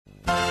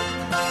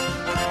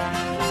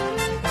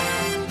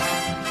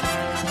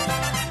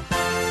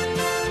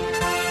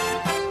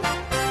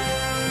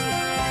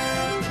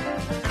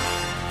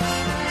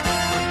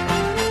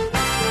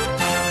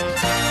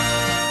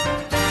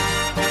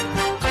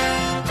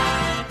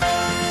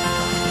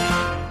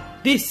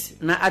This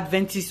na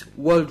Adventist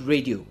World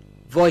Radio,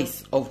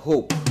 Voice of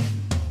Hope.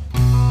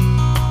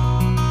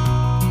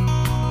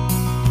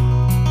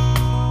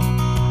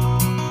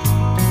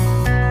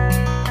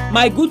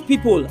 My good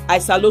people, I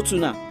salute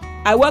una.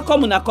 I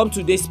welcome una come to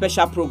today's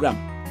special program.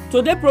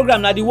 Today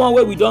program na the one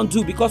wey we don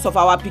do because of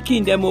our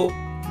pikin dem o.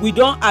 We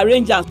don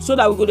arrange am so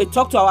that we go dey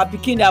talk to our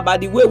pikin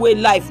about the way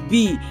life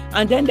be,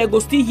 and then they go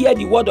still hear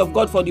the word of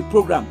God for the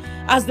program.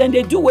 As then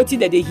they do wetin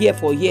dem dey hear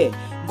for here,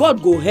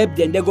 God go help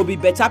them. They go be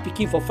better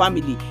pikin for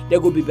family. They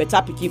go be better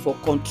pikin for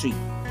country.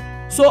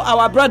 So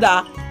our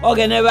brother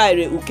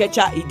Ogenewaire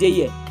Ukecha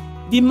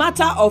Ideye, the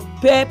matter of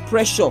peer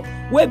pressure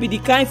wey be the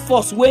kind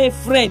force wey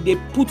friend dey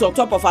put on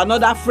top of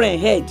another friend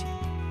head,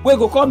 wey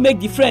go come make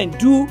the friend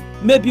do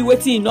maybe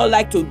wetin he not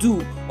like to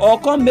do, or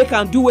come make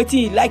am do wetin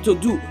he like to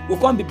do, go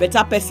come be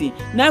better person.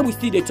 Now we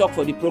still dey talk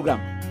for the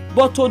program.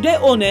 But today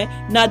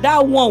na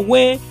that one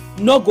wey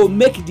no go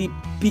make the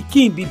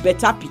pikin be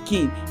better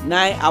pikin,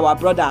 na our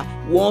brother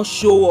wan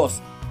show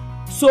us.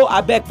 So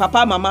abeg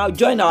papa mama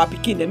join our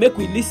pikin dem, make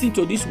we listen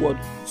to this word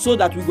so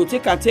that we go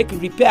take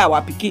repair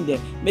our pikin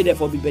dem, make dem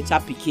for be better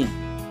pikin.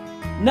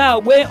 Now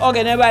when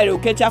Ogenewaire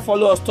Ukecha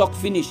follow us talk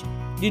finish,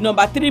 the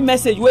number 3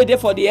 message wey dey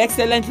for the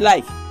excellent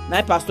life,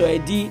 na Pastor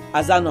Eddie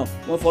Azano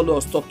wan follow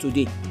us talk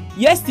today.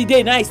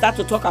 Yesterday now he start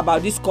to talk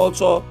about this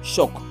culture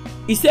shock.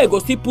 He say he go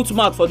still put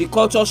mouth for the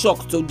culture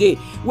shock today.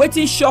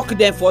 Wetin shock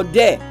them for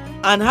there,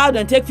 and how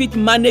dem take fit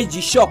manage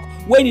the shock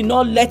when he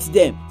not let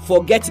them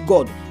forget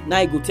God. Now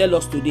he go tell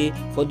us today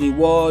for the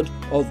word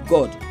of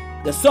God.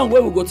 The song wey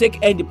we go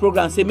take end the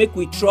program say make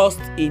we trust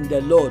in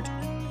the Lord.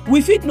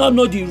 We fit not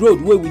know the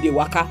road wey we dey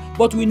waka,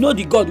 but we know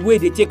the God wey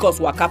dey take us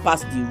waka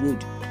past the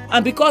road.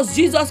 And because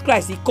Jesus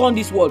Christ he come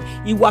this world,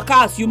 he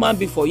waka as human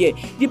being for here.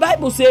 The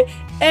Bible say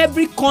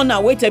every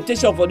corner where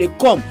temptation for they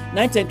come,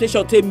 na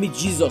temptation take meet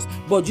Jesus,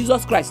 but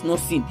Jesus Christ no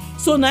sin.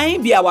 So na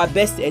him be our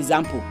best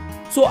example.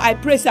 So I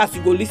pray as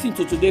you go listen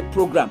to today's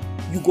program,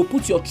 you go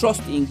put your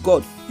trust in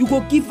God. You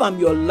go give him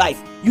your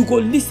life. You go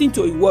listen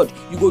to his word.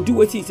 You go do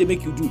what he say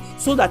make you do,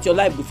 so that your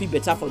life will feel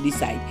better for this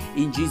side.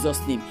 In Jesus'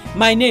 name.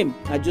 My name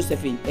is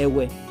Josephine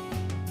Ewe.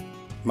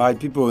 My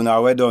people,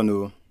 now well done.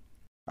 Oh.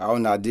 How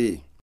una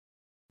dey?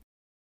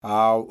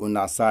 How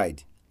una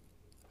side?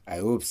 I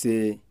hope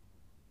say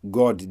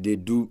God they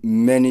do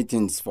many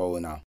things for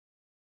una.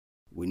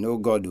 We know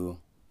God. Oh.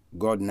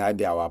 God na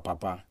be our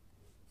papa.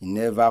 He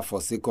never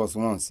forsake us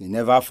once. He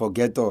never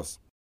forget us.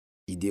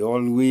 They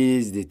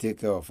always take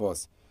care of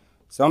us.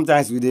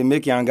 Sometimes we they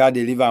make younger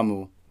deliver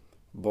more,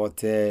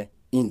 but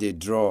in the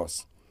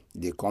draws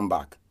they come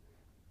back.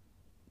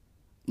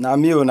 Now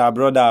me and our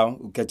brother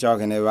Ukecha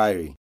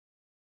Ogenewaire,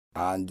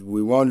 and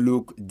we won't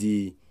look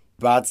the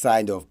bad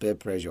side of peer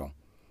pressure.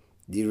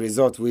 The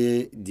result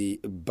where the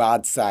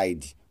bad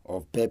side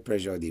of peer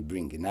pressure they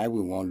bring. Now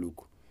we won't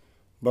look.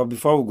 But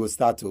before we go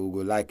start, we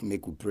go like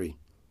make we pray.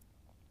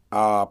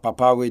 Our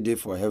Papa we dey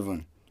for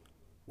heaven,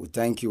 we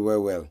thank you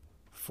well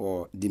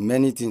for the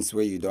many things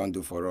where you don't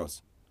do for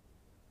us.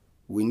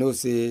 We know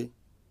say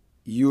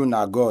you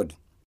na God,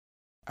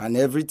 and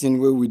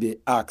everything where we dey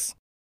ask,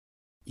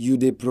 you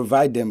dey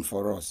provide them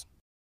for us.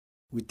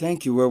 We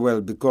thank you well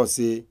because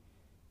say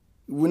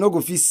we no go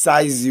fit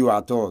size you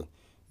at all,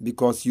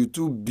 because you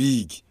too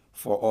big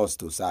for us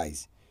to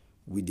size.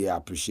 We dey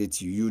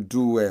appreciate you. You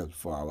do well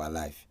for our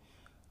life.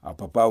 Our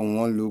Papa, we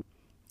won't look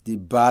the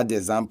bad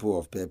example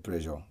of peer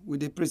pressure. We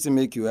dey pray to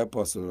make you help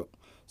us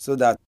so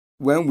that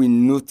when we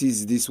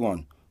notice this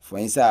one for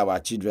inside our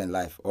children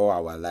life or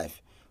our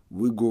life,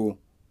 we go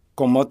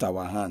come out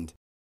our hand.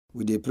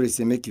 We dey pray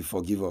say make you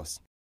forgive us,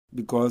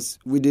 because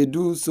we dey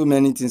do so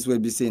many things where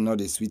be say not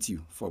dey sweet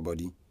you for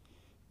body.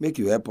 Make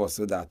you help us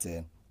so that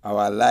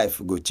our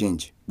life go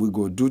change. We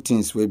go do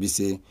things where be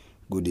say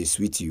go dey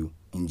sweet you.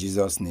 In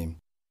Jesus' name,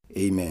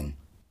 amen.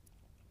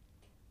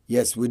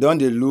 Yes, we don't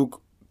dey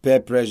look peer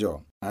pressure,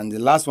 and the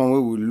last one we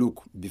will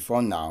look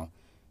before now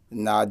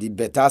the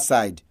better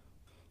side.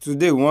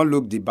 Today we won't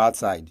look the bad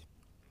side.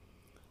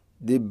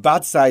 The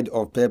bad side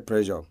of peer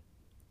pressure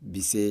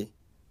be say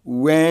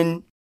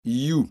when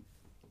you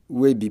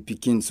will be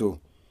picking so,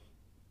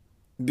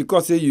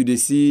 because say you dey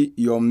see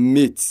your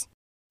mates,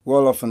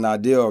 all of una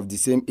dey of the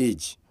same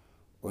age,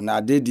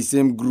 una dey the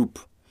same group,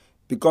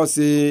 because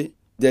say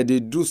they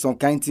do some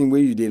kind thing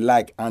where you dey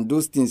like, and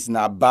those things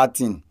na bad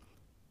thing.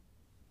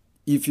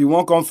 If you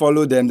won't come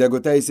follow them, they go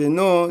tell you say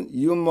no,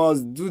 you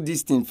must do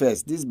this thing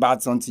first. This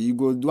bad something, you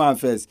go do am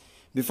first.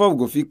 Before we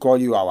go fit call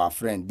you our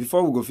friend,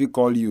 before we go fit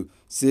call you,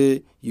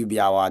 say you be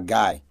our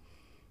guy.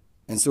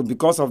 And so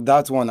because of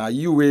that one,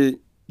 you way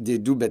they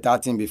do better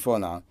thing before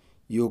now,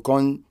 you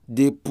can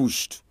they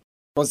pushed.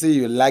 Because say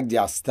you like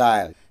their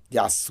style,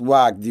 their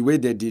swag, the way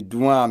they do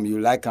them, you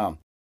like them.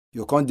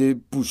 You can they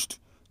pushed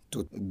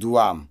to do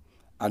them.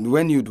 And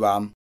when you do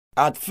them,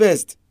 at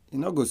first, you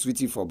not go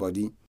sweet you for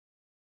body.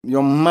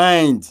 Your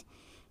mind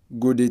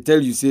go they tell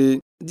you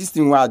say this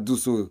thing what I do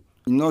so,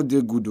 it not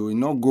do good or it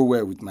not go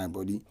well with my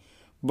body.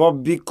 But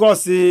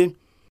because you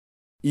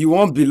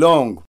won't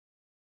belong,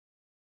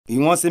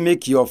 you want to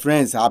make your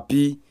friends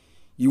happy,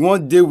 You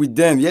wan dey with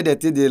them, hear they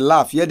take dey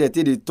laugh, hear they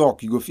take dey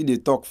talk, you go fit dey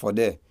talk for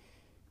there.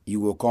 You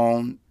go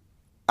come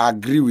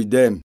agree with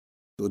them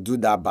to do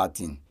that bad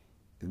thing.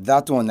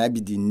 That one na be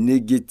the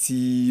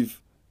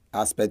negative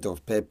aspect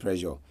of peer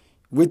pressure.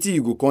 Wetin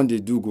you go come dey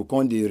do, go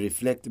come dey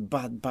reflect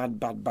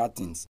bad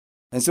things.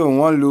 And so we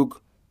wan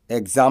look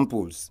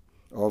examples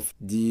of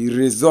the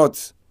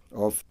results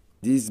of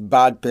this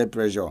bad peer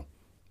pressure.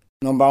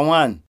 Number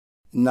one,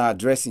 na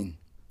dressing.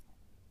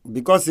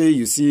 Because say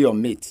you see your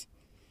mate,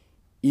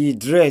 he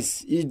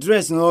dress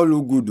no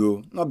look good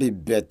though, not be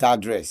better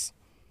dress.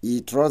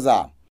 He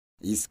trouser,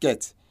 he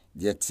skirt,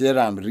 they tear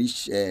am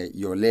reach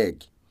your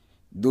leg.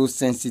 Those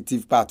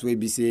sensitive parts wey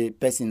be say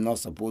person not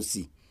suppose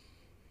see.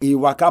 He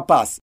waka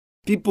pass,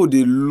 people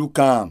dey look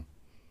am.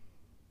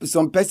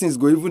 Some persons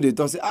go even dey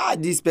talk say,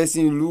 this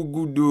person look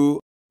good though.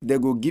 They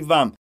go give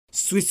am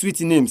sweet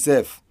name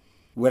sef.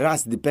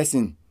 Whereas the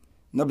person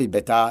not be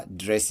better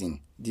dressing.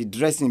 The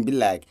dressing be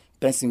like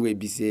person wey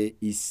be say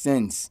his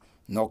sense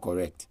not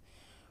correct.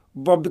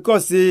 But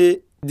because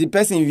say the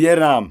person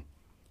wear am,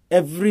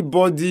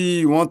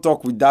 everybody want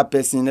talk with that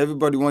person.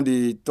 Everybody want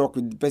to talk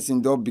with the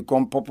person. Don't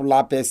become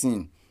popular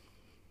person.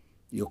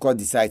 You can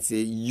decide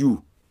say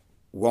you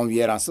one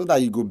wear am so that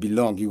you go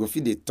belong. You go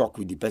feel they talk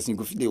with the person. You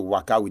go feel they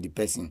work out with the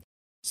person.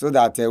 So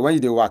that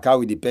when you work out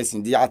with the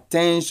person, the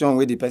attention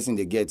where the person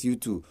they get you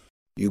to,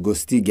 you go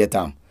still get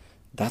them.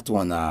 That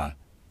one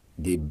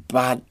the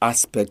bad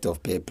aspect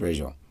of peer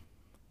pressure.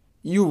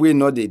 You will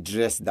not dey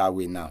dress that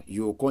way now.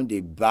 You can't dey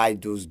buy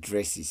those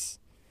dresses.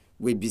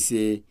 We be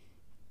say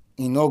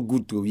e not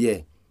good to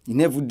wear. E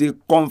never dey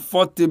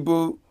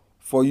comfortable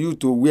for you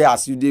to wear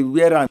as you dey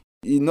wear am.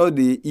 E not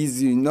dey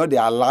easy. E not dey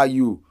allow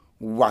you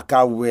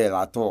waka well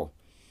at all.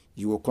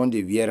 You will come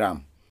dey wear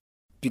am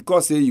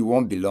because say you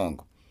won't belong.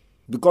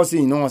 Because say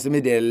you know want say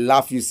make they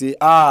laugh you say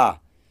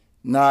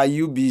now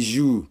you be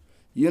you.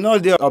 You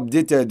not dey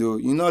updated though.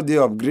 You not dey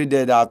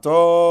upgraded at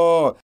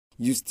all.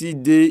 You still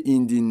dey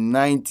in the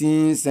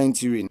 19th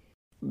century.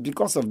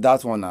 Because of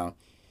that one now,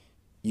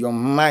 your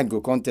mind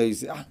go come tell you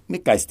say,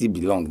 make I still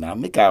belong now.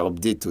 Make I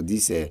update to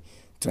this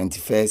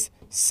 21st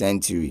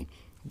century.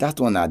 That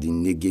one are the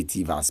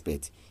negative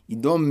aspect.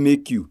 It don't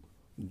make you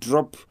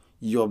drop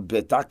your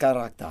better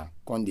character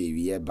come dey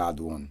wear bad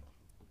one.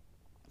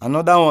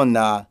 Another one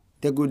na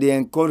they go dey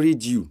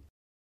encourage you.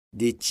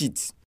 They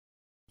cheat.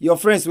 Your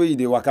friends wey you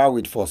dey waka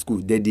with for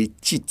school, they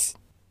cheat.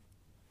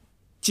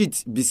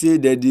 Cheat be say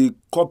they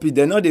copy,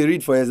 they not they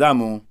read for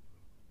exam.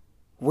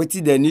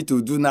 Wetin they need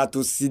to do now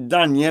to sit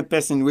down near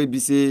person wey be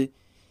say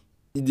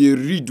they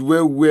read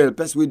well,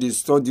 person wey they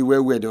study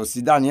well, they'll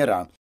sit down near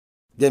am.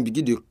 Then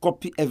begin to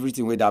copy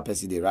everything where that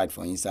person they write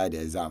for inside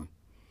the exam.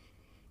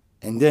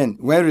 And then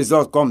when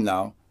results come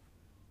now,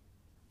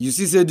 you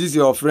see say this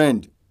your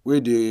friend where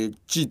they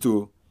cheat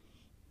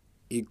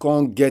he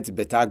can't get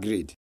better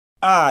grade.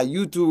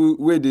 You two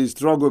where they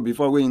struggle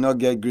before when you not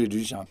get grade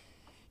reach am.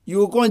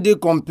 You can't be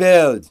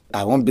compelled.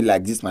 I won't be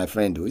like this, my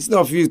friend. Instead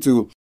of you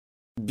to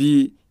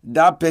be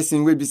that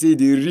person where be say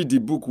they read the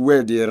book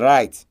where they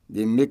write,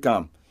 they make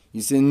them.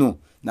 You say no.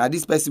 Now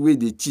this person where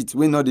they cheat,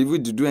 when not able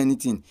to do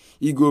anything,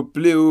 he go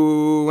play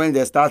when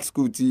they start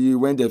school till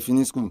when they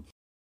finish school.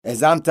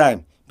 Exam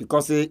time,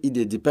 because it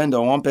they depend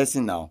on one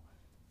person now.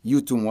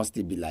 You too must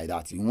be like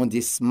that. You want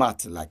this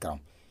smart like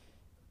him.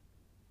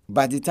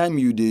 By the time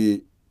you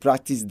they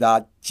practice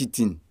that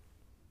cheating,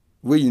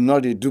 where you know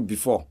they do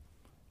before.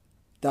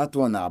 That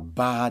one are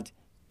bad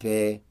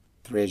peer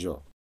pressure.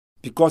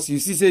 Because you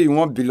see say you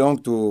won't belong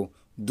to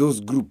those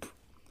group.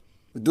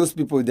 Those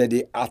people that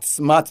they are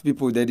smart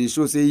people that they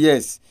show say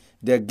yes,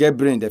 they get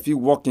brain, they feel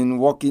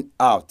working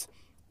out.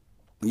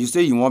 You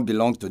say you won't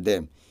belong to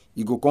them.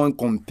 You go come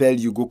compel,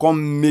 you go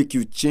come make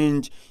you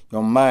change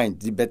your mind.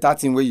 The better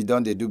thing where you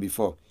done they do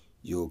before,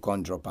 you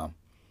can't drop them.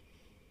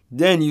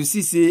 Then you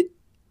see say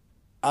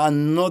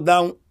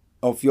another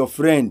of your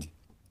friend,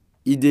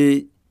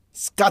 they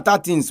scatter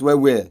things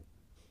well.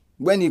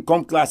 When he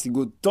come class, he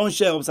go turn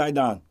share upside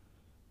down.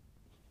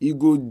 He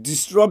go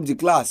disrupt the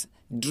class,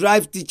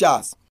 drive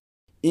teachers,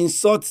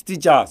 insult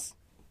teachers.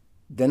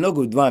 They not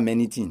go do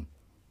anything.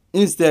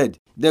 Instead,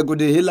 they go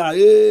dey hail,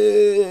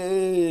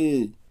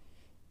 hey.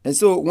 And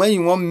so when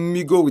you want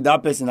me go with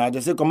that person, I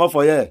just say, come up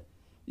for here.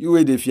 You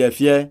wey dey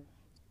fear.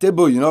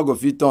 Table, you not go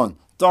fit turn.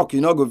 Talk,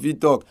 you not go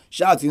fit talk.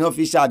 Shout, you not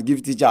fit shout,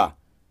 give teacher.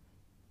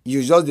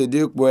 You just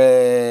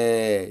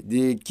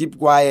they keep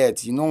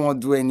quiet. You don't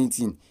want to do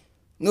anything.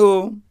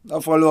 No,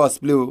 don't follow us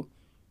play. You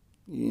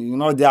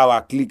not there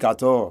our clique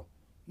at all.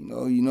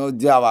 You not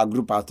there our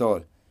group at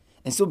all.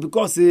 And so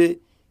because you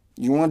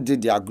want to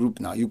their group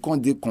now, you can't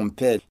be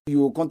compelled.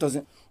 You can't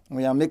say,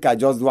 make I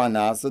just one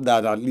now so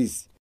that at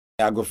least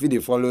I go feel they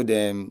follow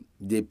them,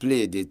 they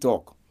play, they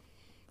talk.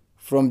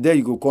 From there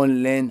you go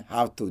come learn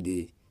how to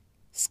they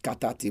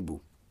scatter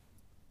table.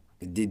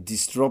 They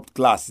disrupt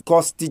class,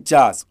 cause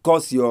teachers,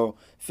 cause your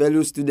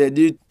fellow students,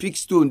 they pick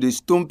stone, they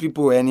stone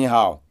people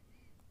anyhow.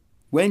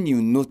 When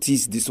you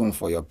notice this one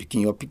for your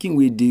pikin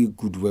will do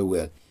good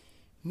well.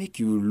 Make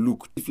you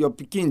look. If your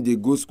pikin they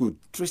go school,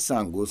 trace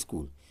and go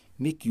school.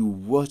 make you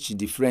watch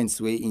the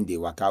friends wey in dey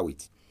waka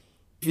with.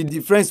 If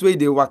the friends wey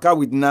dey waka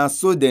with na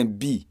so dem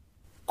be,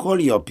 call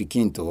your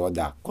pikin to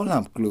order, call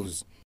am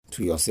close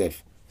to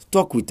yourself,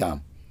 talk with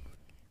am.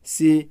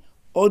 Say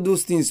all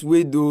those things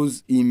wey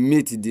those im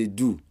mate dey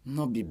do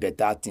no be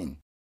better thing.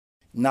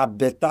 Na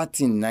better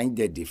thing na im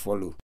dey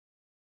follow.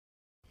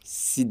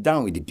 Sit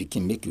down with the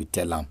pikin, make you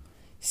tell am.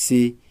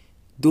 Say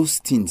those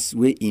things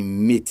wey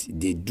im mate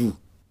dey do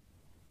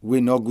wey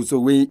no good, so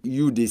wey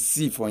you dey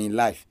see for im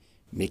life,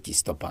 make you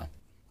stop am.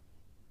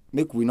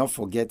 Make we not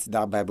forget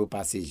that Bible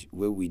passage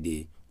where we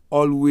dey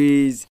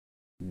always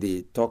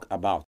dey talk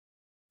about.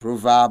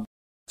 Proverbs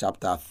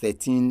chapter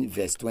 13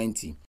 verse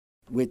 20,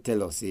 wey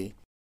tell us say,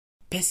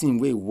 person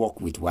wey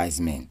walk with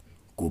wise men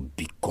go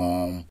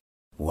become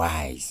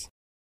wise.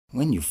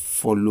 When you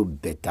follow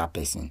better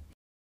person,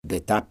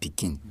 better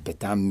pikin,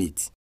 better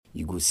mate,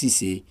 you go see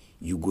say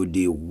you go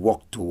dey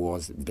walk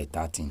towards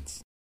better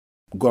things.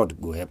 God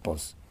go help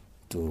us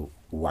to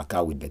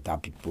waka with better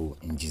people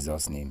in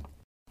Jesus' name.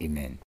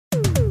 Amen.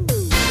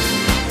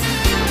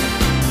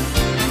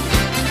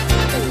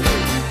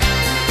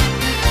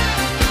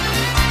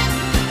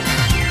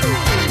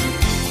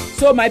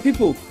 So my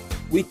people,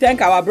 we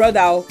thank our brother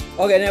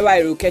Ogenewa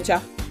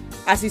Irukecha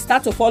as he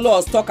start to follow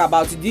us talk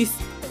about this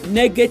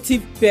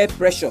negative peer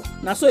pressure.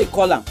 Na so he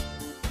call am.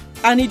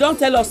 And he don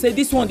tell us say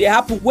this one dey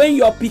happen when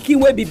your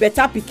pikin wey be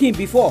better pikin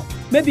before,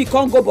 maybe he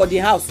come go body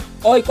house,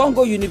 or he come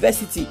go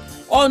university,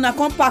 or na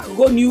come pack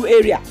go new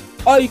area,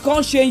 or he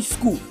come change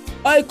school,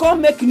 or he come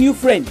make new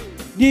friend.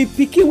 The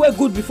pikin wey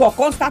good before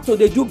come start to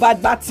dey do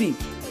bad thing.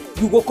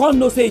 You go come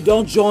know say he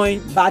don join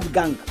bad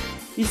gang.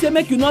 He say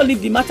make you no leave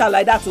the matter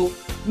like that o.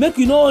 Make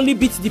you no only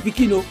beat the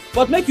pikin o,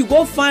 but make you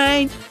go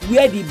find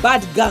where the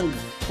bad gang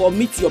for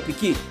meet your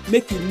pikin.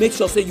 Make you make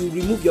sure say you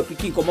remove your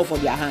pikin comot for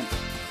their hand.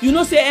 You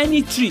know say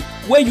any tree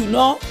wey you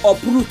no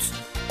uproot,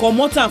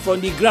 comot am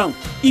from the ground,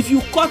 if you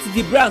cut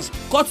the branch,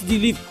 cut the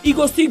leaf, e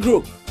go still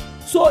grow.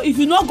 So if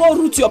you no go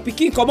root your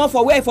pikin comot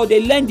for where for dey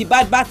learn the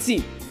bad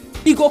thing,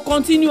 e go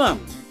continue am,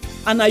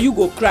 and na you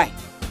go cry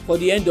for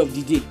the end of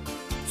the day.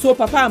 So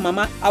papa and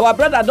mama, our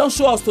brother don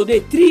show us today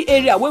 3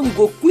 areas wey we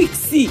go quick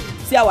see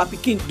say our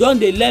pikin don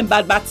dey learn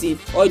bad thing,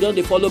 or e don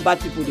dey follow bad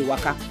people dey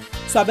waka.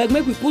 So abeg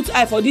make we put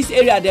eye for this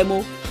area dem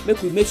o,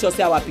 make we make sure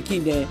say our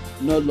pikin dem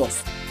no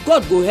lost.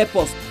 God go help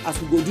us as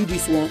we go do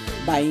this one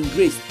by im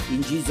grace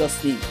in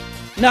Jesus' name.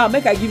 Now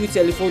make I give you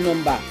telephone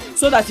number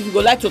so that if you go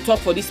like to talk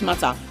for this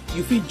matter,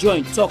 you fit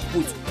join talk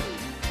put,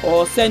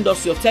 or send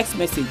us your text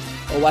message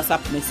or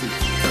WhatsApp message.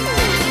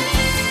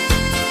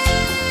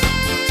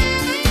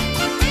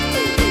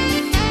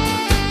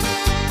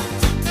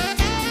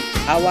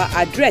 Our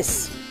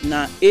address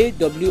na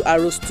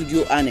AWR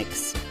Studio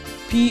Annex,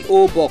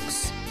 P.O.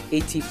 Box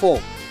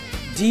 84,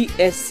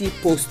 DSC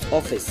Post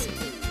Office,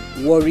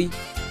 Warri,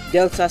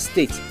 Delta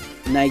State,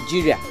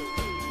 Nigeria.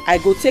 I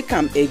go take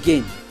am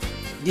again.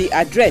 The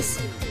address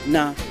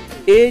na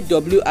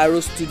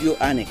AWR Studio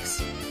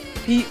Annex,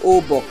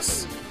 P.O.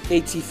 Box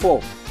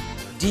 84,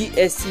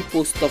 DSC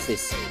Post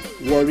Office,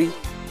 Warri,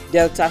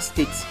 Delta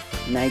State,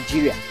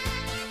 Nigeria.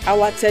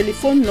 Our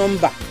telephone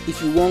number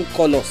if you wan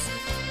call us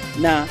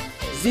na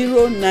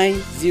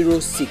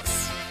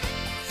 0906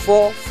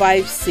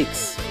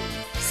 456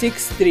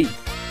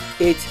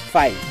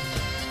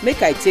 6385.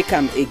 Make I take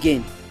am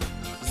again.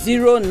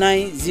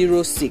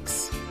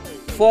 0906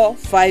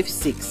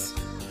 456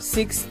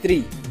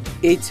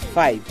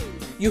 6385.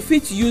 You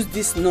fit use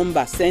this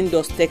number send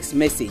us text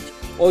message,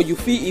 or you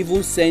fit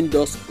even send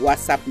us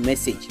WhatsApp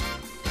message.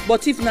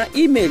 But if na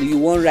email you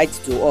wan write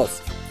to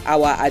us,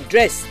 our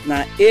address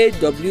na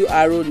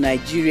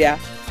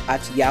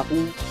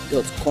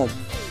awrnigeria@yahoo.com.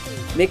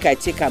 Make I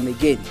take am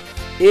again.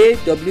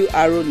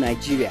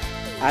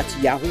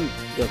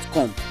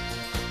 awrnigeria@yahoo.com.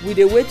 We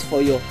dey wait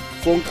for your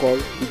phone call,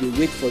 we dey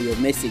wait for your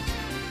message.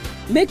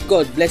 Make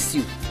God bless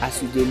you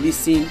as you dey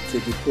listen to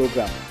the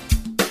program.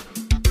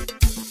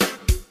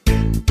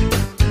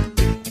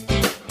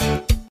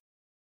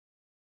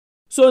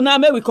 So now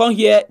may we come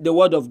hear the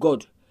word of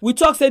God. We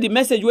talk say the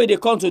message wey dey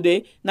come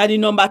today na the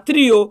number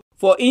 3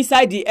 for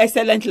inside the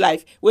excellent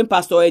life when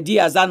Pastor Eddie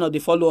Azano dey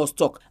follow us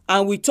talk.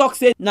 And we talk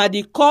say na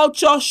the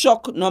culture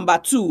shock number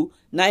 2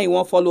 na he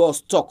wan follow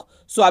us talk.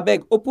 So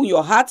abeg open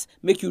your heart,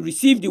 make you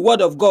receive the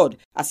word of God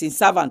as his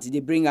servant dey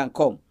bring and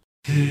come.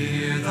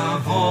 Hear the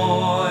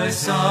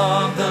voice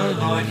of the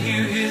Lord,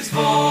 hear his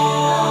voice.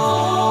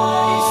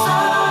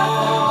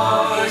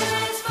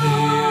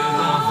 Hear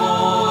the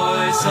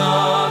voice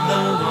of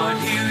the Lord,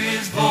 hear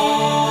his voice.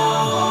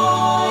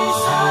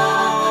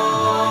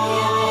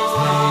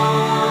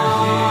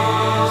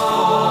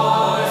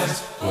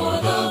 For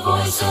the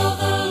voice of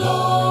the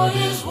Lord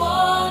is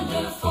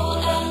wonderful,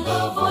 and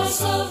the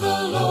voice of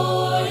the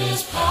Lord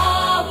is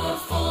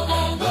powerful,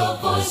 and the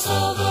voice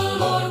of the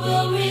Lord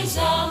will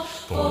resound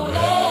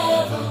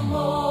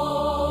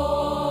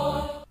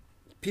forevermore.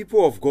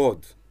 People of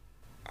God,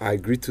 I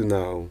greet you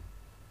now.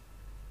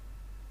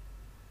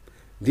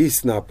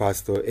 This na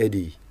Pastor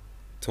Eddie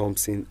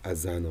Thompson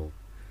Azano,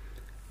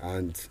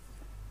 and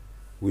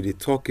we dey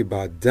talk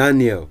about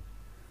Daniel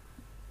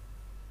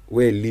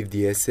wey live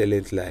the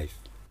excellent life.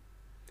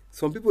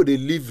 Some people dey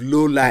live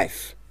low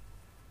life.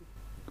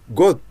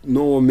 God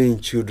no want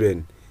make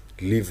children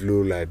live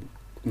low life.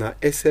 Na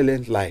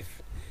excellent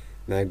life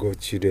na God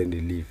children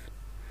dey live.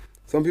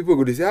 Some people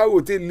go dey say, how go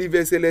take live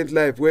excellent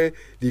life where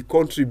the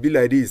country be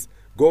like this?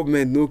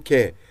 Government no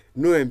care,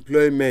 no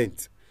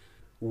employment,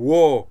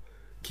 war,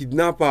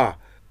 kidnapper,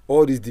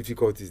 all these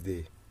difficulties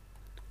there.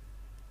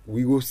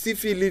 We go still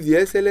fit live the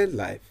excellent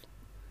life.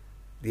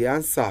 The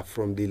answer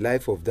from the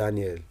life of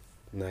Daniel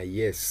na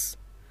yes.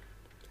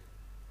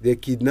 They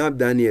kidnapped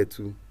Daniel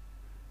too.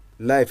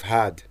 Life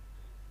hard.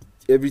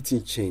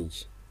 Everything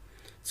changed.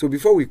 So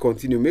before we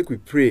continue, make we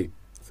pray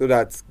so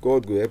that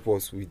God will help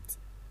us with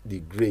the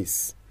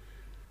grace.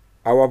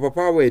 Our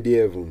Papa who art in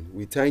heaven,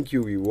 we thank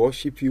you, we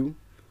worship you,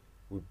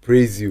 we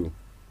praise you.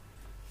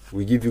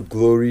 We give you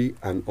glory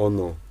and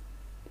honor.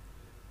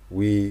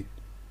 We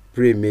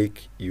pray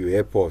make you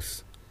help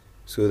us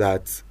so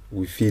that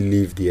we feel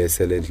live the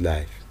excellent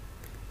life.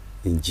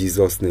 In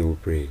Jesus' name we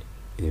pray.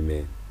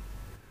 Amen.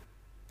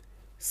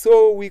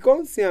 So we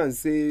come see and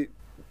say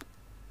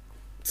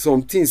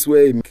some things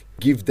where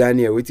give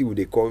Daniel what we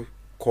they call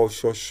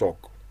culture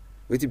shock.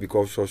 What be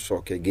culture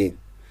shock again?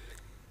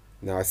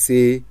 Now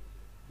say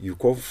you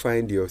can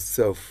find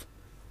yourself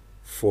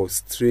for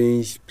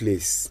strange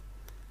place,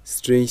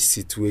 strange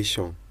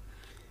situation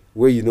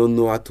where you don't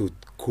know how to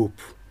cope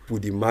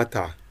with the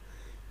matter.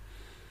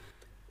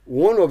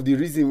 One of the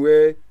reasons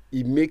where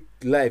it make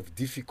life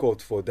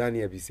difficult for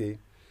Daniel be say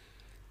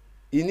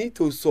he need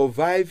to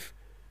survive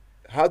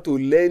how to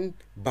learn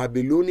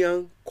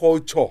Babylonian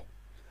culture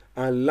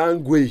and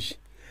language.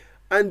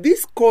 And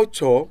this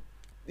culture,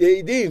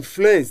 they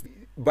influenced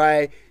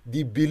by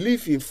the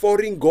belief in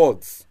foreign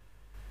gods.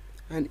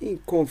 And in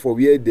come for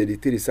where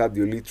they serve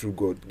the only true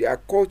God. Their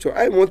culture,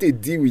 I want to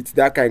deal with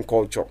that kind of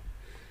culture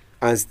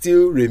and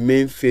still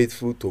remain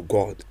faithful to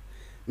God.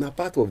 Now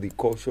part of the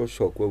culture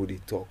shock where we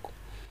talk.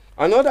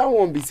 Another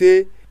one be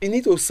say, you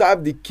need to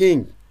serve the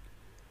king.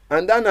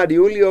 And that are the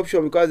only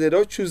option because they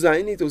don't choose and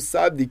you need to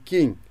serve the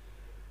king.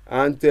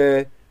 And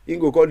he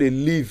go call they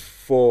live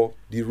for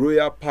the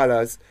royal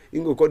palace. He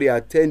go call they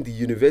attend the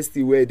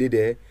university where they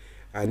there.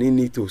 And he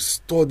need to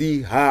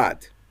study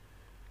hard.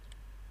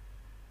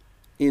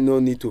 He no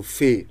need to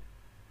fail.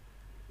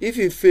 If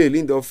he fail,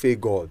 he don't fail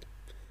God.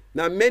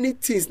 Now many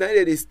things now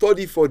that they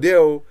study for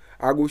there,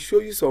 I go show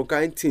you some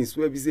kind of things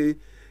where we say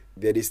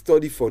that they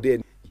study for there.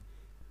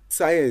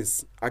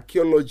 Science,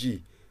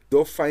 archaeology,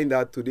 don't find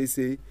out today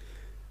say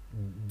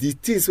the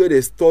things where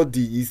they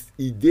study is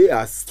they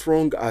are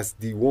strong as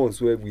the ones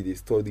where we they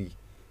study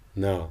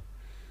now.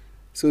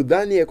 So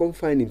Daniel can't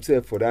find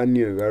himself for that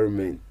new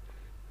environment.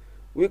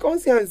 We can't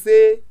see and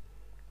say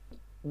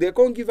they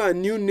can't give a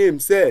new name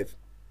self.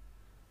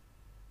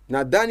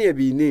 Now Daniel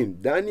be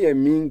named. Daniel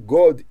mean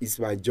God is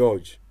my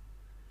judge.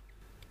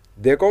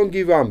 They can't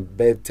give him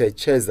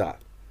Belteshazzar.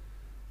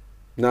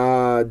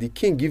 Now the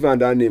king give him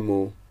that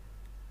name.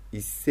 He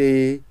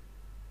say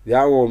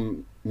that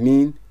one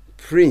mean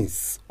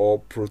prince or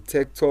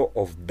protector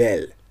of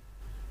Bel.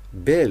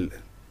 Bel,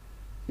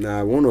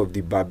 now one of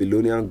the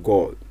Babylonian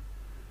god.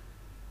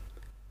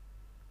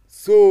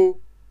 So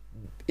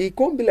it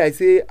can't be like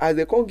say as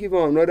they can't give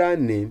him another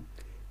name,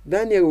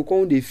 Daniel will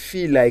come they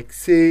feel like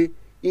say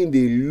in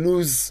they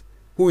lose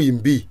who him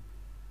be.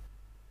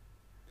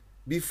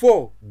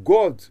 Before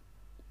God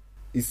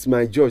is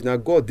my judge. Now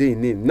God they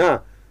name.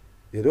 Now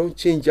they don't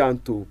change him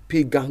to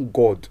pagan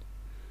god.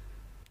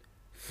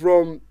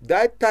 From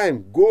that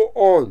time go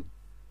on,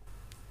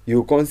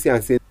 you can see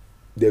and say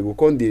they will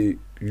come they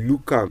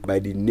look am by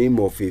the name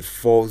of a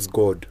false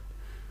god.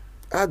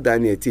 How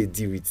Daniel take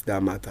deal with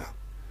that matter?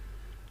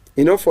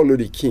 He not follow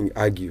the king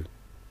argue.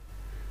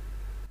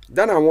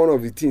 That are one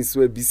of the things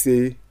where be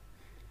say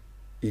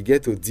he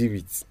get to deal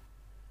with.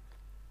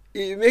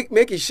 He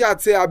make his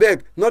shout say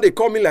abeg, not they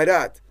call me like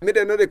that. Make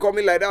them not they call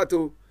me like that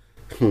too.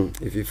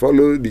 If you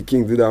follow the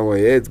king do that one,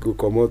 your head go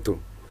come out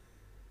too.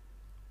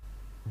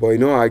 But you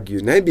no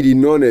argue. Now be the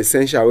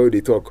non-essential way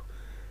they talk.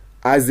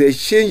 As they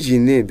change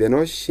in name, they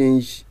not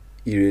change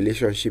in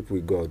relationship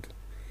with God.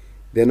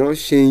 They not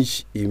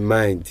change in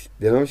mind.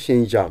 They not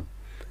change them.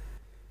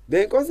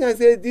 Then constantly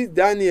say this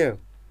Daniel,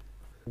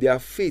 their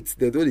faith,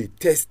 they don't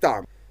test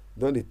them.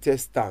 Don't they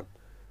test them?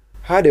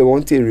 How they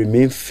want to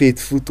remain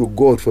faithful to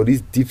God for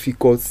this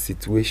difficult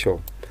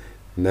situation.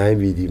 Now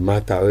be the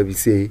matter where we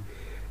say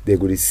they're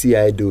going to see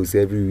idols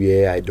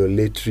everywhere,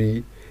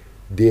 idolatry,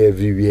 they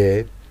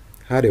everywhere.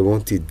 How they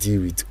want to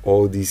deal with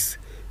all these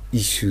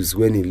issues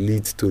when it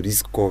leads to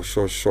this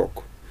culture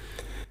shock.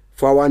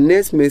 For our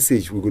next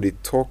message, we're going to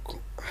talk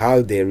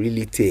how they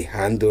really take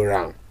handle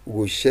around.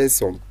 We'll share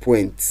some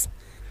points.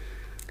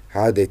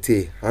 How they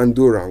take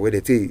handle around, where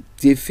they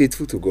take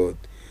faithful to God.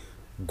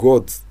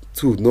 God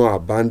too not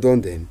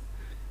abandon them.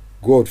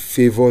 God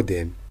favor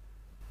them.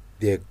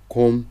 They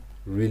come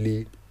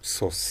really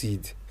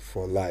succeed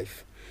for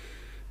life.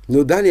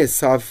 No, Daniel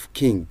served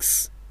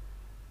kings.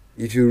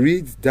 If you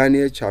read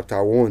Daniel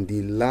chapter 1,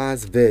 the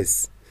last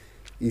verse,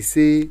 it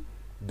say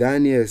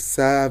Daniel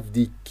served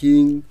the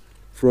king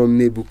from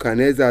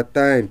Nebuchadnezzar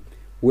time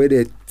wey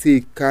dey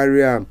take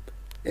carry am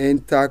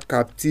enter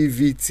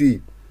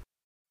captivity.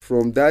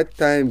 From that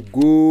time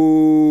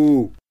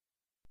go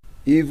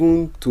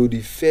even to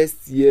the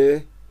first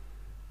year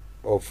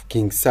of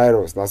King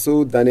Cyrus. Na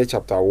so Daniel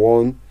chapter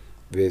 1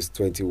 verse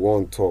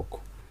 21 talk.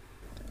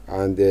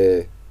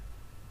 And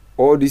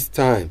all this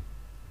time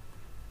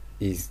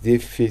is they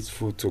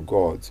faithful to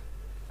God,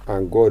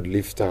 and God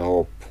lift am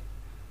up.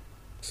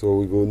 So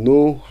we go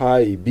know how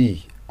e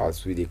be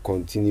as we dey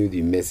continue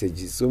the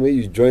messages. So may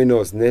you join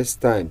us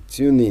next time.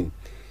 Tune in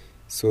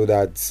so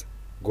that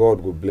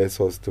God will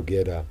bless us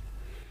together.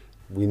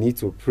 We need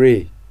to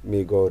pray.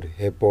 May God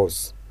help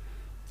us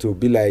to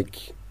be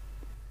like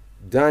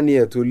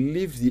Daniel, to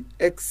live the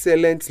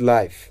excellent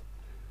life.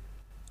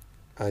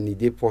 And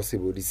it is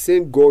possible. The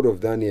same God of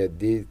Daniel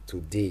did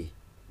today.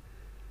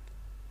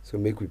 So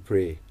make we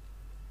pray.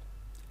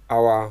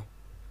 Our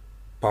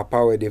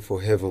Papa wey dey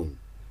for heaven,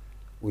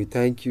 we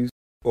thank you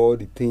for all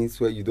the things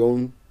where you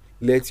don't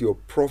let your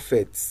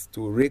prophets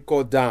to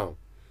record down.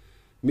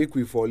 Make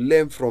we for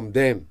learn from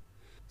them,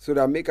 so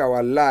that make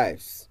our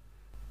lives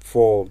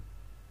for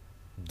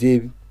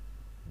dey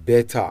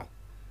better.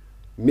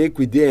 Make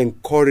we dey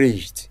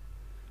encouraged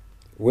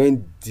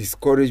when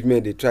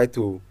discouragement they try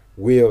to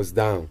weigh us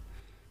down.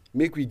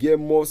 Make we get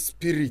more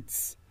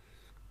spirits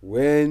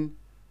when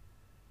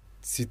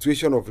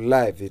situation of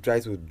life they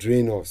try to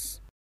drain us.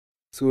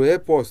 So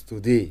help us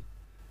today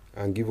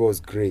and give us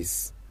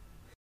grace.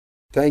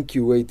 Thank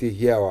you, wait to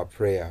hear our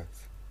prayers.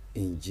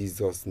 In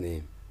Jesus'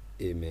 name,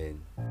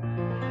 amen.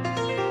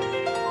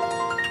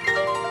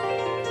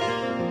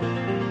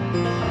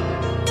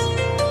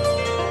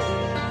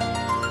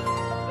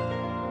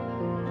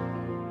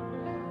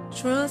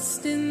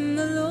 Trust in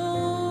the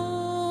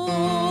Lord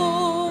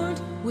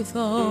with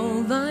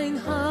all thine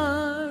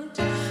heart,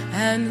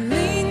 and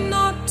lean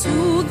not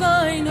to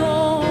thine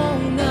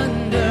own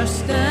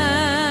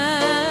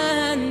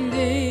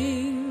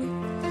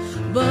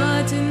understanding,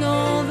 but in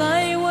all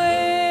thy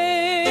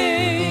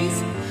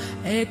ways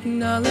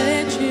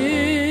acknowledge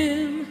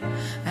him,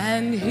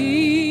 and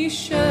he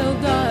shall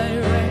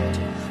direct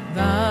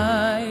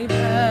thy path.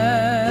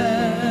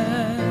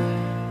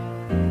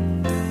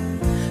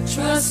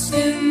 Trust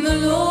in the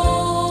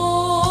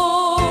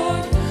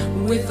Lord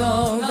with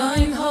all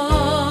thine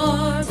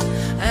heart,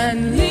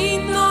 and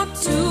lean not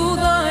to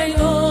thine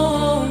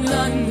own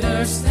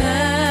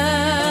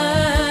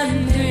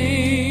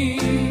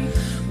understanding,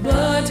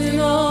 but in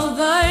all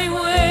thy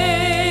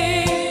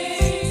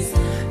ways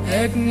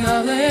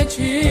acknowledge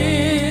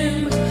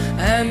him,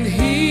 and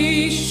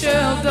he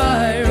shall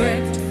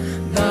direct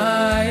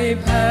thy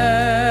path.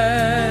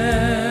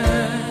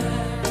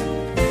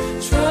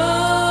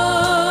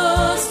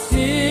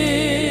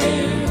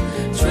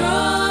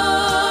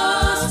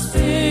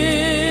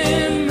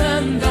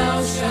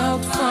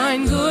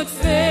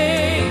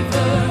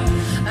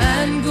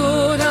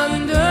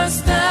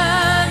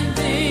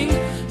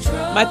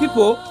 My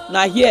people,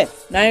 now here,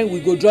 now we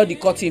go draw the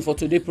curtain for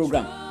today's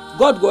program.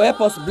 God go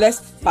help us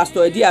bless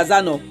Pastor Eddie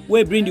Azano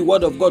wey bring the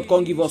word of God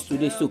come give us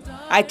today. So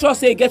I trust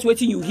say get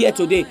wetin you hear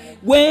today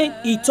when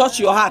he touch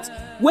your heart,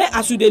 when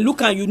as you dey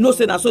look and you know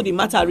say na so the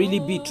matter really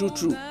be true.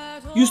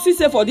 You see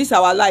say for this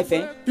our life,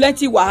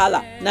 plenty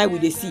wahala now we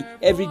dey see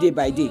every day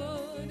by day.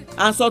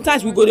 And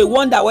sometimes we go dey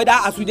wonder whether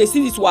as we dey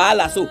see this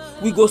wahala so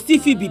we go still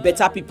fit be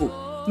better people.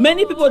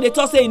 Many people dey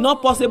talk say e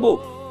not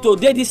possible to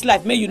dey this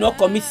life make you not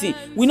commit sin.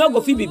 We not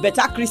go fit be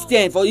better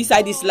Christian for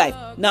inside this life.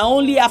 Now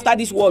only after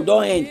this world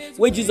don't end,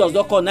 when Jesus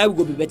don't come, now we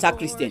go be better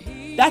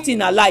Christian. That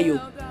in a lie, yo.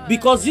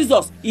 Because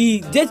Jesus,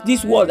 he did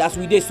this world as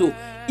we did, so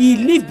he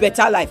live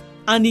better life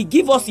and he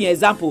give us an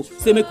example.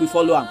 Say make we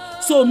follow him.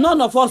 So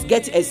none of us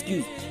get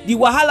excuse. The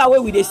wahala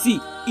where we dey see,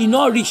 he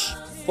not reach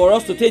for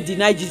us to take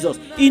deny Jesus.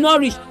 He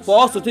not reach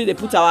for us to take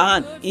put our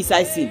hand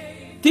inside sin.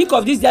 Think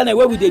of this Daniel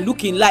where we dey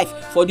look in life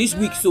for this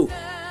week so.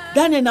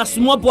 Daniel a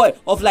small boy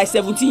of like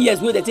 17 years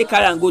where they take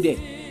carry and go there.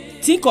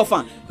 Think of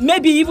him.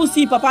 Maybe even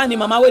see papa and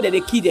mama where they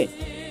kill them.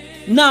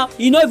 Now,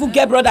 he not even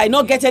get brother, he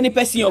not get any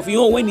person of his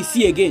own when he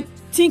see again.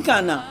 Think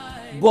now.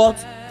 But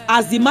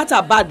as the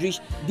matter bad reach,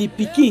 the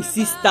pikin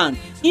still stand.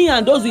 He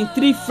and those in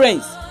 3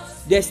 friends,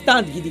 they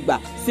stand gidigba.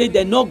 Say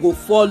they not go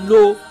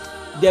follow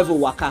devil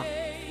waka.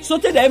 So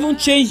they even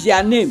change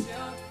their name.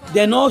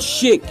 They not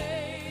shake.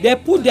 They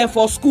put them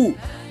for school.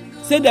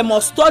 Say they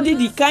must study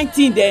the kind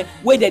thing the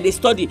way that they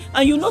study,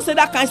 and you know say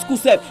that kind school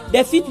self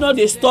they fit not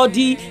they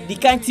study the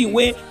kind thing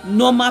where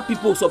normal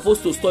people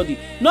supposed to study.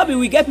 Not be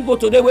we get people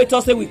today wey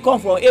talk say we come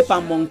from ape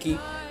and monkey.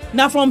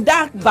 Now from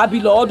that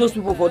Babylon all those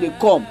people for they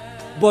come,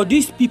 but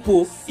these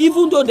people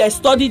even though they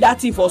study that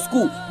thing for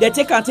school, they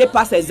take and take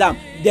pass exam,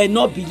 they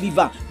not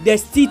believer, they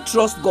still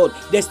trust God,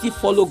 they still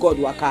follow God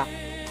waka.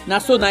 Now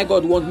so now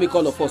God wants make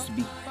all of us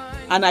be.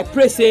 And I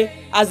pray say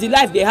as the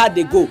life they had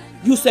they go,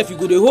 you self you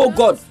go the whole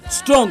God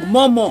strong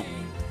more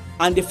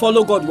and they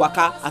follow God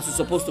waka as you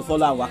supposed to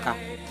follow our waka.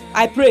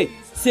 I pray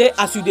say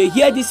as you dey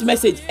hear this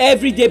message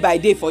every day by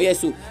day for here,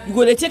 so you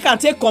go dey take and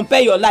take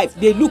compare your life,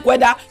 dey look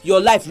whether your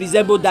life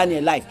resemble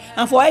Daniel life.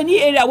 And for any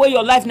area where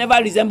your life never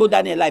resemble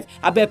Daniel life,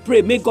 abeg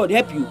pray make God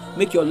help you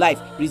make your life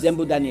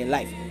resemble Daniel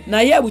life. Na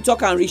here we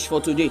talk and reach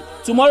for today.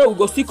 Tomorrow we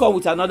go still come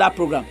with another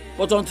program,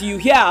 but until you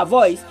hear our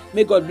voice,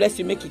 may God bless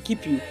you, make He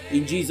keep you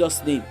in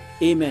Jesus' name.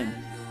 Amen.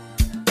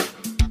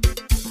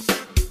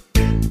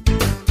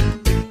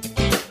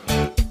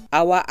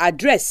 Our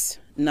address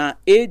na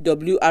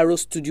AWR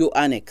Studio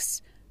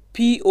Annex,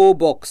 P.O.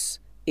 Box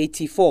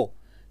 84,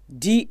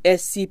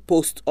 DSC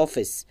Post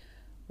Office,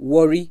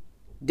 Warri,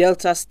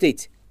 Delta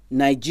State,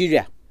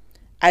 Nigeria.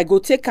 I go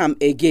take am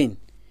again.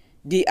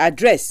 The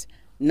address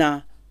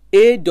na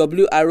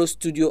AWR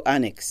Studio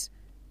Annex,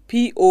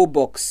 P.O.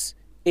 Box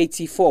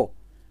 84,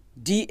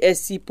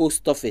 DSC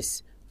Post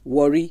Office,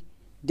 Warri,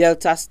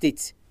 Delta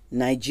State,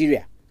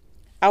 Nigeria.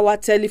 Our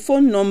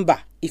telephone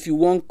number, if you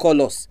wan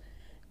call us,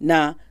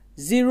 na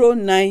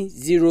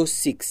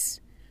 0906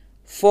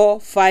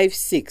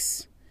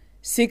 456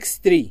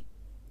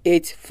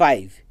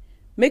 6385.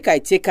 Make I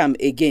take am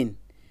again.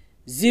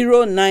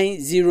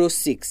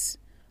 0906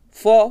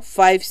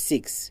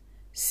 456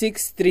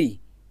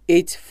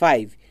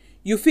 6385.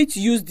 You fit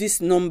use this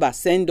number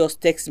send us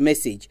text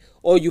message,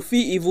 or you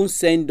fit even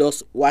send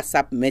us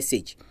WhatsApp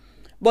message.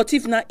 But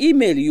if na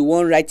email you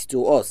wan write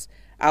to us,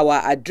 our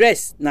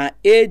address na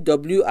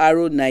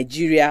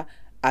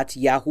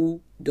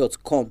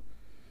awrnigeria@yahoo.com.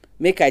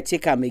 Make I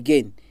take am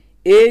again.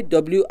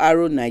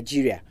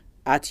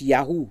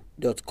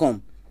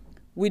 awrnigeria@yahoo.com.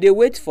 We dey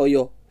wait for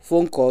your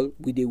phone call,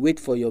 we dey wait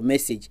for your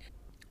message.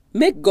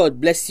 Make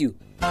God bless you.